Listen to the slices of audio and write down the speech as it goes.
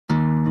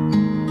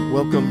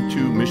Welcome to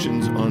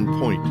Missions on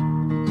Point,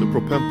 the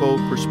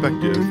Propempo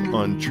perspective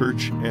on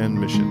church and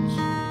missions.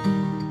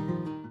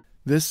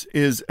 This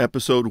is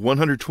episode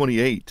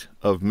 128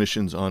 of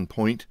Missions on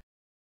Point,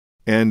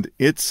 and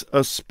it's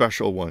a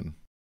special one.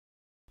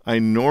 I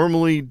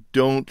normally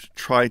don't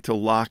try to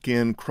lock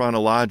in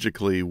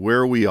chronologically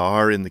where we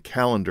are in the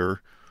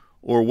calendar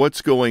or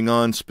what's going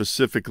on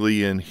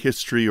specifically in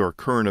history or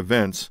current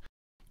events,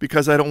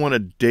 because I don't want to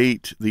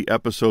date the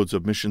episodes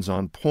of Missions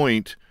on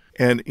Point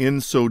and in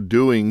so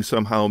doing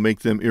somehow make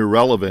them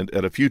irrelevant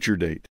at a future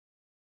date.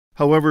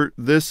 However,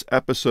 this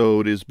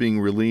episode is being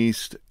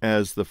released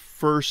as the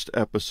first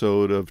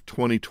episode of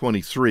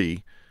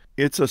 2023.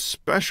 It's a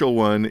special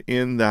one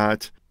in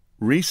that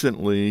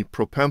recently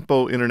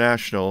Propempo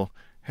International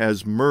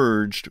has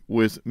merged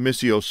with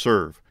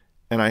MissioServe.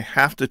 And I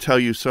have to tell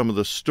you some of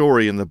the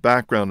story and the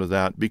background of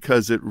that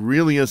because it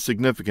really is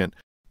significant,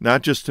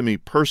 not just to me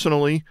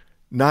personally,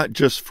 not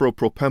just for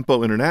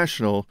Propempo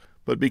International,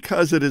 but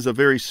because it is a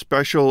very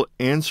special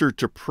answer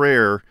to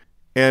prayer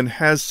and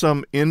has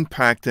some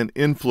impact and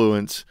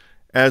influence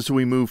as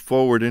we move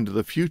forward into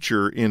the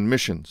future in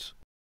missions.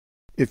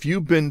 If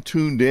you've been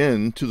tuned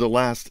in to the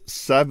last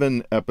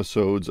 7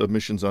 episodes of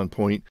Missions on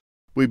Point,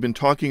 we've been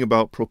talking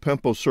about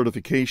Propempo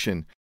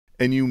certification,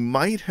 and you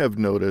might have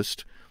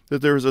noticed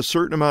that there is a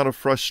certain amount of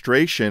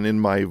frustration in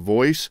my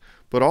voice,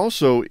 but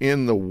also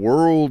in the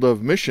world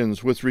of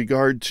missions with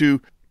regard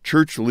to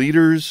church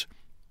leaders,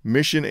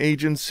 mission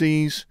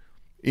agencies,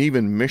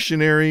 even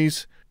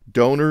missionaries,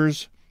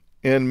 donors,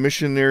 and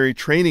missionary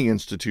training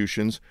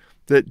institutions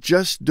that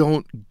just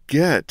don't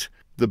get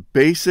the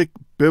basic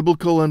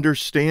biblical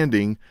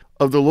understanding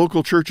of the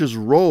local church's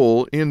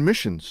role in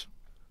missions.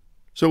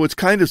 So it's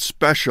kind of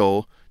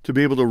special to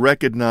be able to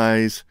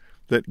recognize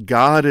that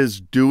God is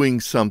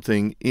doing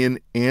something in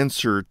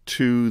answer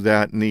to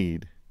that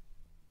need.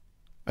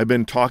 I've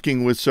been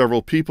talking with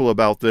several people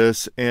about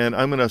this, and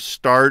I'm going to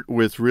start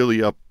with really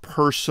a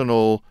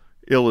personal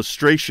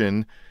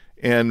illustration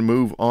and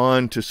move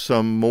on to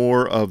some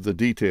more of the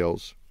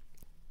details.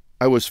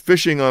 I was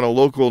fishing on a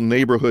local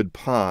neighborhood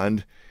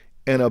pond,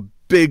 and a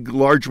big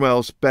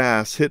largemouth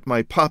bass hit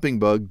my popping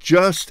bug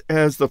just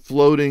as the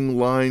floating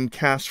line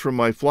cast from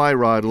my fly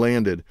rod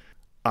landed.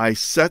 I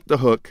set the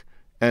hook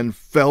and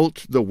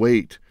felt the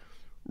weight.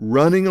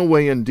 Running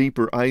away and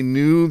deeper, I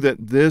knew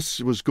that this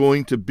was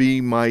going to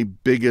be my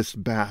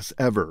biggest bass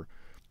ever.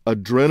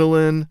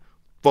 Adrenaline,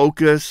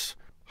 focus,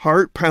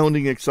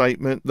 heart-pounding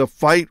excitement, the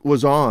fight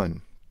was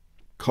on.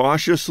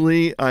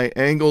 Cautiously, I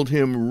angled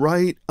him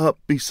right up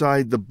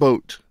beside the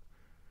boat.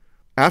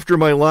 After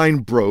my line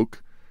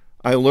broke,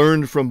 I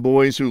learned from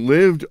boys who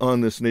lived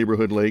on this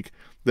neighborhood lake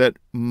that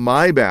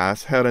my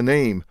bass had a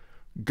name,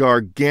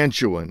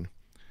 Gargantuan.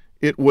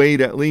 It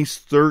weighed at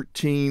least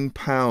 13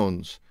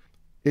 pounds.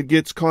 It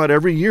gets caught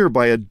every year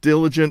by a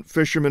diligent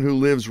fisherman who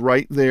lives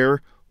right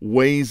there,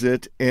 weighs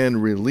it,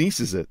 and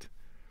releases it.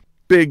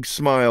 Big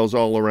smiles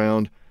all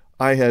around.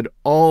 I had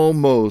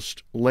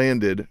almost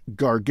landed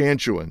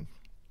Gargantuan.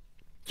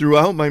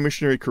 Throughout my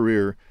missionary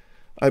career,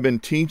 I've been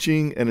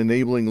teaching and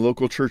enabling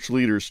local church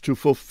leaders to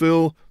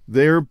fulfill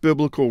their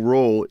biblical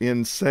role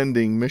in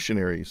sending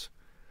missionaries.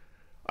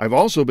 I've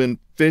also been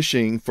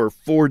fishing for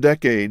 4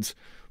 decades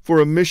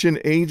for a mission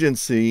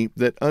agency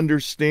that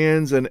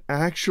understands and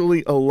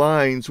actually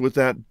aligns with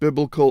that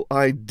biblical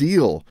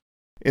ideal.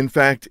 In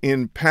fact,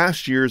 in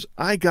past years,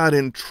 I got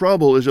in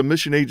trouble as a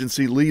mission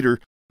agency leader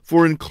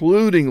for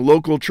including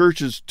local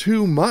churches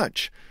too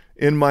much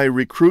in my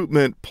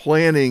recruitment,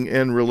 planning,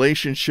 and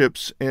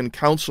relationships and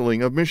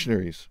counseling of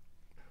missionaries.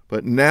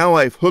 But now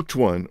I've hooked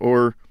one,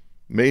 or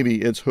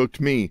maybe it's hooked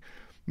me.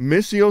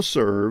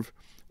 MissioServe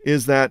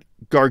is that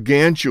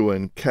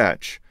gargantuan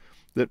catch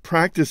that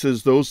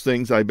practices those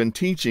things I've been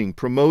teaching,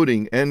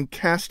 promoting, and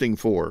casting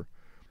for.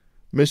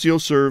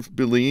 MissioServe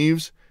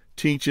believes,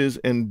 teaches,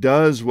 and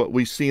does what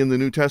we see in the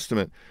New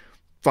Testament.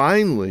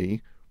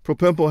 Finally,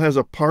 Propempo has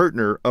a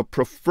partner, a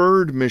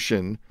preferred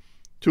mission,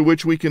 to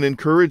which we can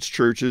encourage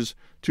churches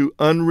to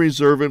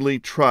unreservedly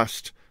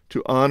trust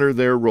to honor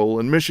their role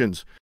in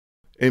missions.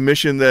 A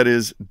mission that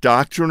is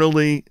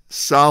doctrinally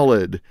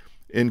solid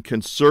in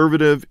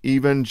conservative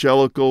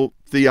evangelical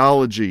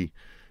theology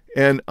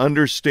and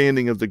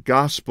understanding of the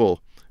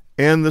gospel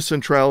and the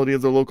centrality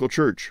of the local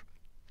church.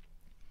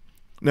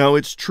 Now,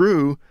 it's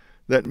true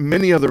that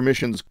many other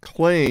missions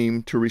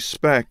claim to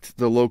respect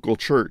the local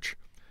church.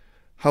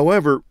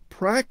 However,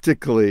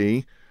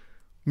 practically,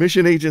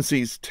 mission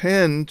agencies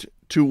tend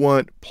to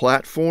want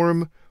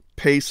platform,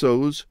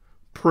 pesos,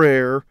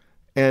 prayer,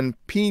 and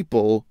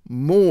people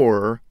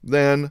more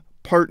than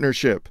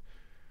partnership.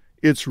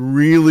 It's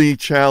really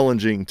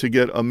challenging to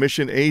get a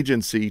mission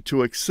agency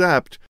to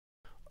accept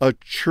a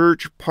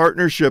church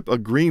partnership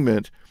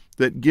agreement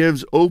that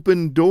gives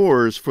open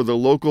doors for the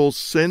local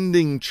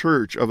sending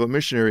church of a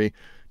missionary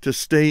to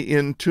stay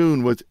in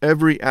tune with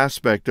every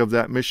aspect of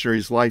that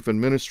missionary's life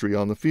and ministry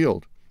on the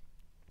field.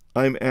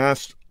 I'm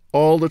asked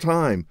all the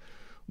time,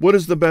 what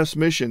is the best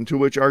mission to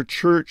which our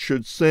church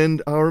should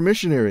send our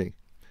missionary?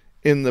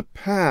 In the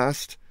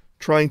past,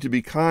 trying to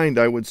be kind,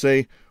 I would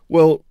say,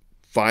 well,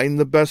 find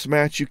the best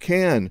match you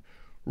can,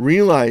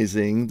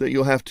 realizing that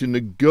you'll have to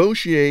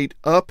negotiate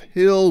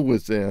uphill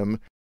with them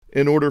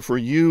in order for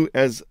you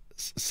as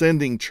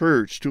sending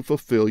church to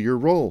fulfill your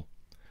role.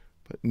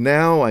 But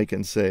now I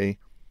can say,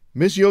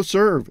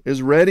 MissioServe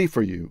is ready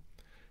for you.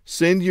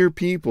 Send your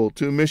people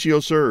to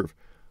MissioServe.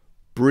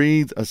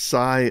 Breathe a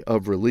sigh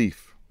of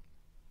relief.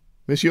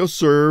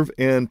 MissioServe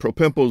and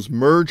Propempo's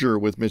merger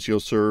with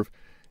MissioServe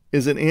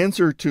is an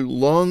answer to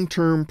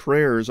long-term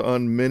prayers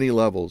on many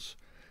levels.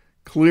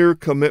 Clear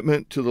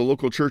commitment to the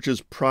local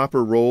church's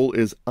proper role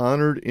is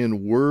honored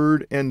in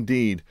word and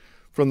deed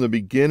from the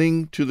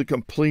beginning to the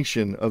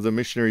completion of the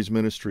missionary's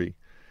ministry.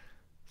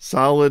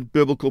 Solid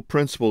biblical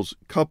principles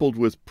coupled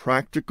with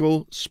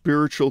practical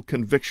spiritual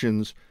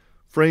convictions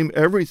frame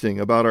everything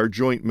about our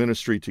joint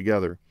ministry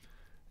together.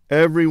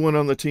 Everyone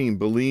on the team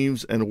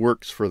believes and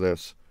works for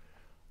this.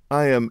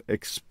 I am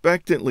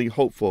expectantly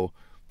hopeful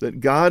that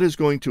God is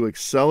going to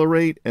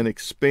accelerate and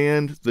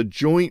expand the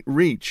joint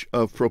reach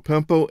of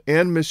Propempo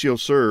and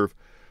MissioServe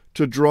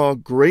to draw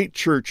great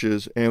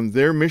churches and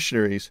their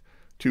missionaries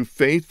to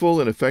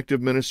faithful and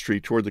effective ministry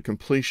toward the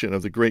completion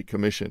of the Great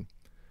Commission.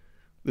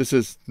 This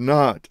is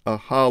not a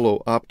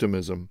hollow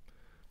optimism.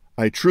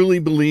 I truly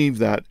believe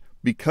that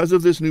because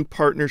of this new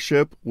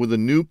partnership with a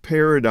new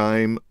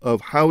paradigm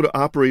of how to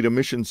operate a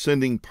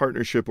mission-sending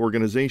partnership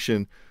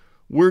organization,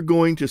 we're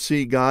going to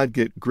see God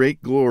get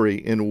great glory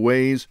in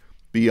ways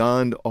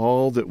beyond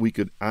all that we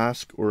could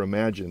ask or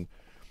imagine.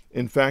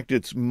 In fact,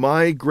 it's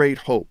my great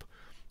hope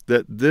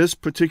that this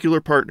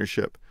particular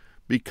partnership,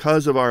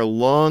 because of our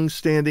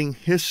long-standing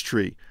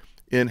history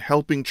in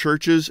helping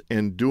churches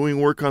and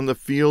doing work on the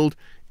field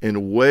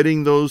and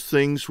wedding those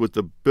things with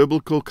the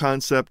biblical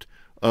concept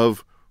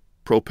of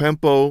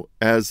Propempo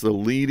as the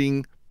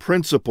leading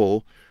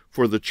principle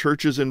for the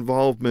church's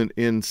involvement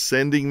in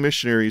sending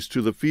missionaries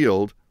to the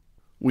field,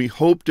 we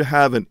hope to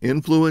have an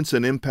influence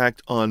and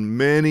impact on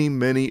many,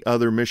 many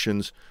other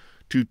missions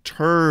to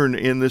turn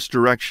in this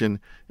direction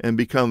and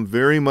become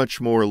very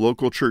much more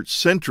local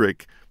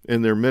church-centric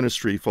in their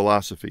ministry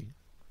philosophy.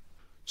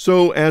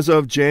 So as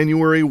of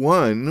January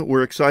 1,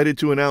 we're excited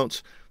to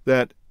announce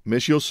that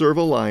MissioServe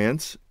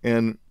Alliance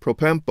and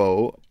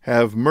Propempo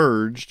have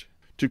merged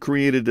to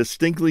create a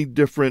distinctly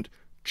different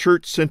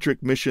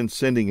church-centric mission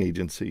sending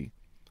agency.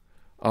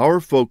 Our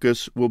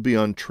focus will be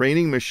on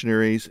training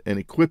missionaries and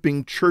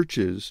equipping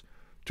churches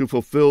to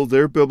fulfill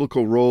their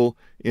biblical role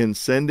in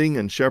sending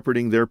and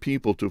shepherding their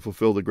people to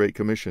fulfill the Great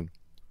Commission.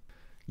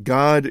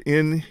 God,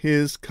 in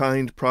His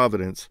kind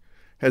providence,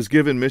 has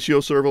given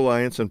MissioServe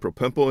Alliance and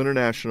Propempo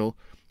International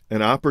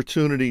an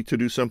opportunity to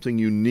do something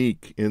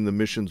unique in the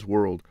missions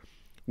world.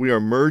 We are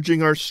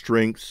merging our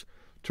strengths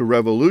to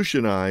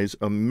revolutionize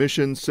a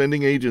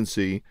mission-sending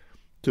agency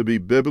to be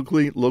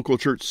biblically local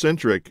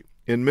church-centric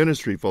in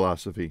ministry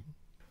philosophy.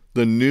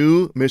 The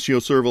new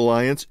MissioServe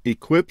Alliance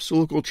equips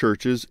local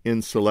churches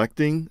in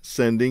selecting,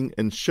 sending,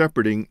 and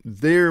shepherding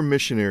their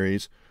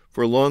missionaries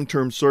for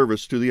long-term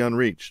service to the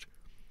unreached.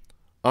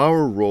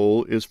 Our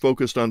role is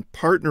focused on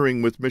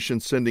partnering with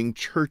mission-sending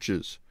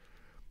churches.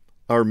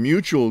 Our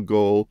mutual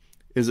goal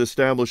is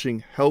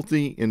establishing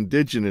healthy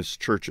indigenous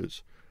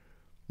churches.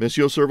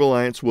 MissioServe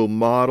Alliance will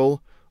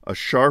model a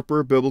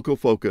sharper biblical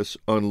focus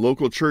on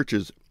local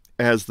churches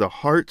as the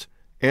heart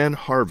and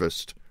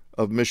harvest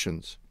of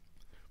missions.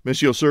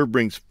 MissioServe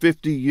brings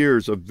 50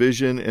 years of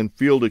vision and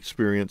field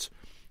experience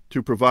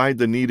to provide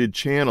the needed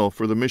channel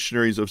for the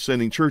missionaries of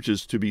sending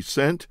churches to be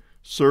sent,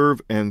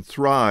 serve, and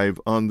thrive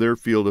on their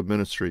field of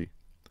ministry.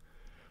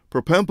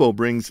 Propempo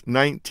brings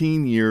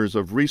 19 years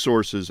of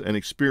resources and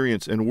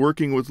experience in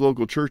working with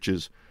local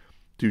churches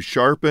to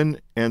sharpen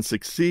and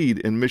succeed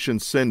in mission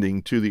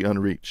sending to the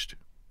unreached.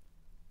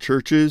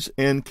 Churches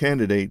and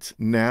candidates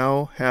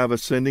now have a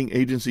sending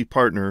agency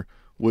partner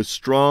with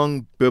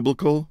strong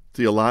biblical,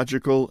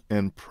 theological,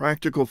 and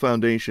practical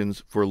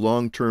foundations for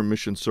long-term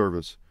mission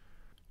service.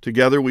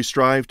 Together we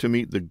strive to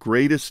meet the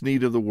greatest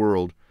need of the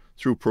world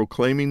through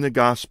proclaiming the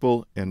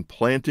gospel and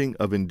planting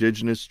of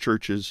indigenous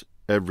churches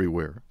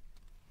everywhere.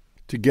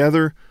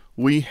 Together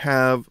we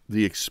have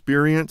the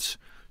experience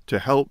to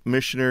help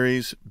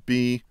missionaries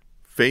be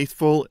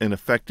faithful and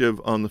effective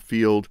on the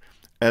field,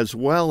 as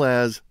well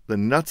as the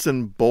nuts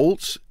and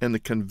bolts and the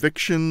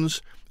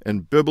convictions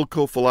and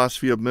biblical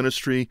philosophy of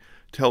ministry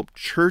to help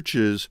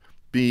churches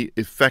be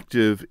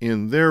effective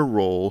in their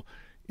role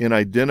in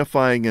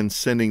identifying and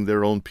sending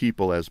their own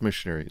people as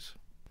missionaries.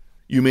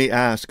 You may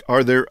ask,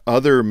 are there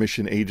other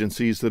mission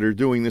agencies that are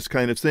doing this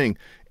kind of thing?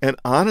 And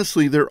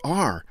honestly, there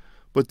are,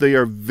 but they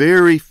are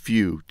very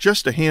few,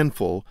 just a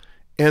handful,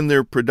 and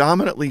they're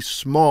predominantly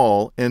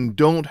small and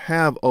don't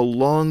have a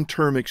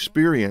long-term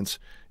experience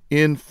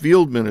in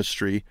field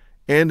ministry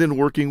and in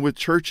working with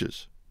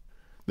churches.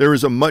 There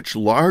is a much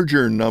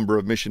larger number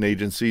of mission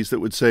agencies that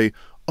would say,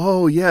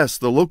 oh yes,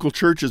 the local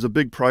church is a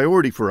big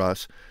priority for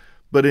us,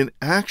 but in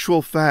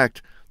actual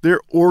fact, their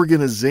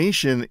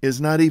organization is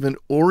not even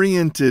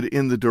oriented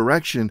in the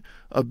direction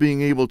of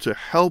being able to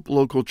help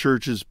local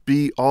churches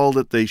be all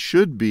that they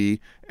should be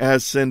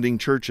as sending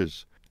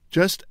churches.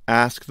 Just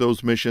ask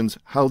those missions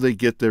how they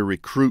get their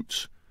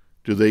recruits.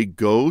 Do they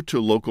go to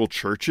local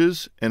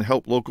churches and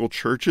help local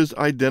churches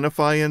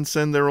identify and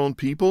send their own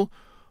people?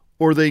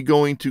 Or are they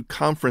going to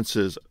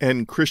conferences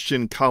and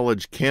Christian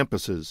college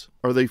campuses?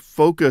 Are they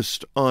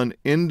focused on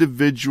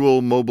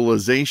individual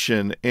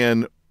mobilization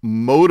and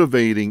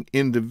motivating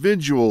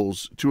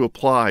individuals to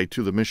apply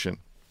to the mission?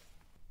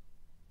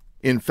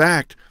 In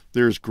fact,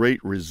 there's great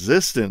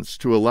resistance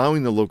to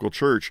allowing the local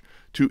church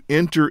to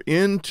enter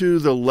into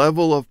the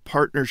level of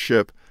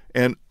partnership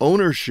and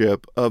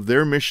ownership of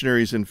their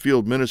missionaries and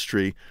field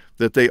ministry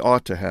that they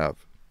ought to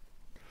have.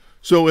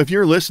 So if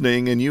you're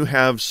listening and you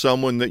have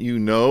someone that you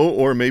know,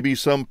 or maybe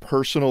some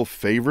personal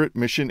favorite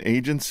mission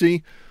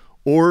agency,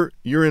 or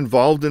you're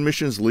involved in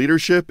missions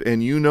leadership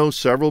and you know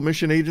several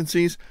mission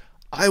agencies,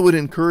 I would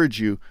encourage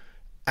you,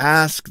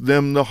 ask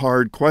them the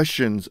hard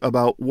questions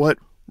about what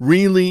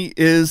really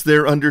is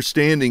their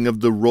understanding of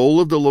the role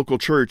of the local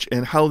church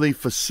and how they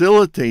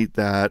facilitate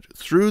that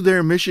through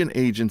their mission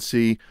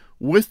agency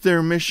with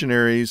their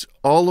missionaries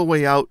all the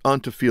way out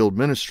onto field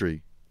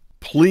ministry.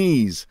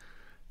 Please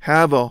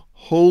have a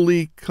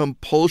holy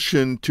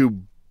compulsion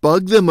to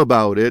bug them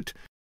about it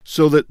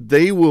so that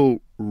they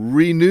will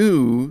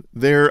renew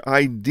their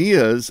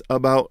ideas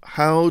about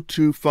how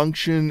to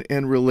function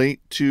and relate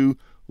to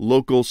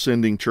local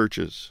sending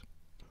churches.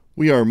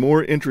 We are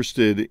more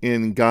interested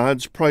in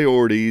God's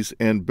priorities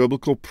and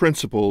biblical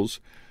principles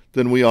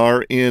than we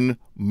are in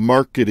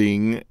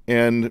marketing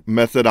and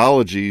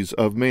methodologies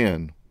of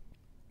man.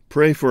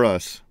 Pray for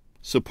us,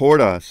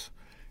 support us,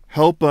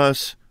 help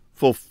us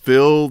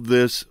fulfill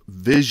this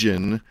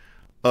vision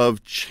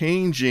of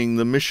changing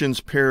the missions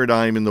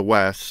paradigm in the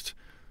West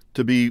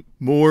to be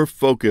more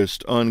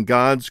focused on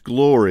God's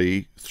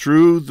glory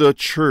through the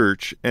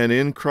church and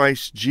in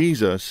Christ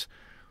Jesus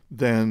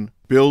than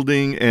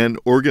building an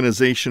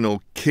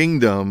organizational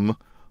kingdom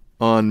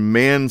on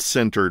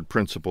man-centered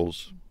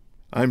principles.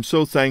 I'm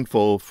so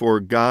thankful for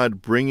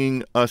God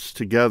bringing us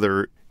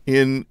together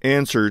in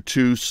answer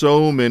to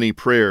so many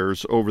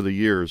prayers over the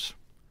years.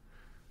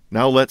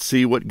 Now let's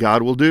see what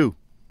God will do.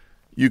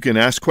 You can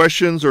ask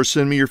questions or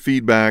send me your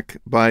feedback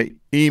by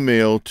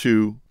email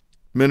to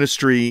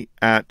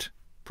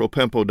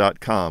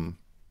ministry@propempo.com.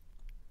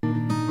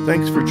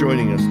 Thanks for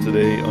joining us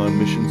today on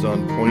Missions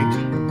on Point.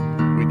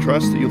 We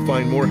trust that you'll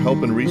find more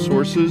help and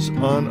resources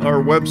on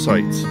our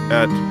websites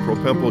at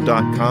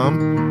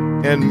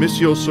propempo.com and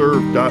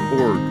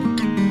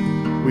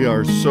missioserve.org. We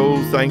are so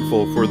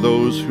thankful for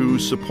those who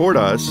support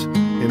us,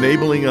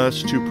 enabling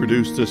us to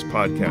produce this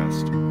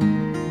podcast.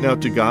 Now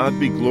to God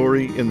be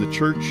glory in the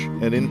church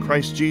and in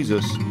Christ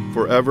Jesus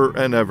forever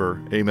and ever.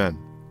 Amen.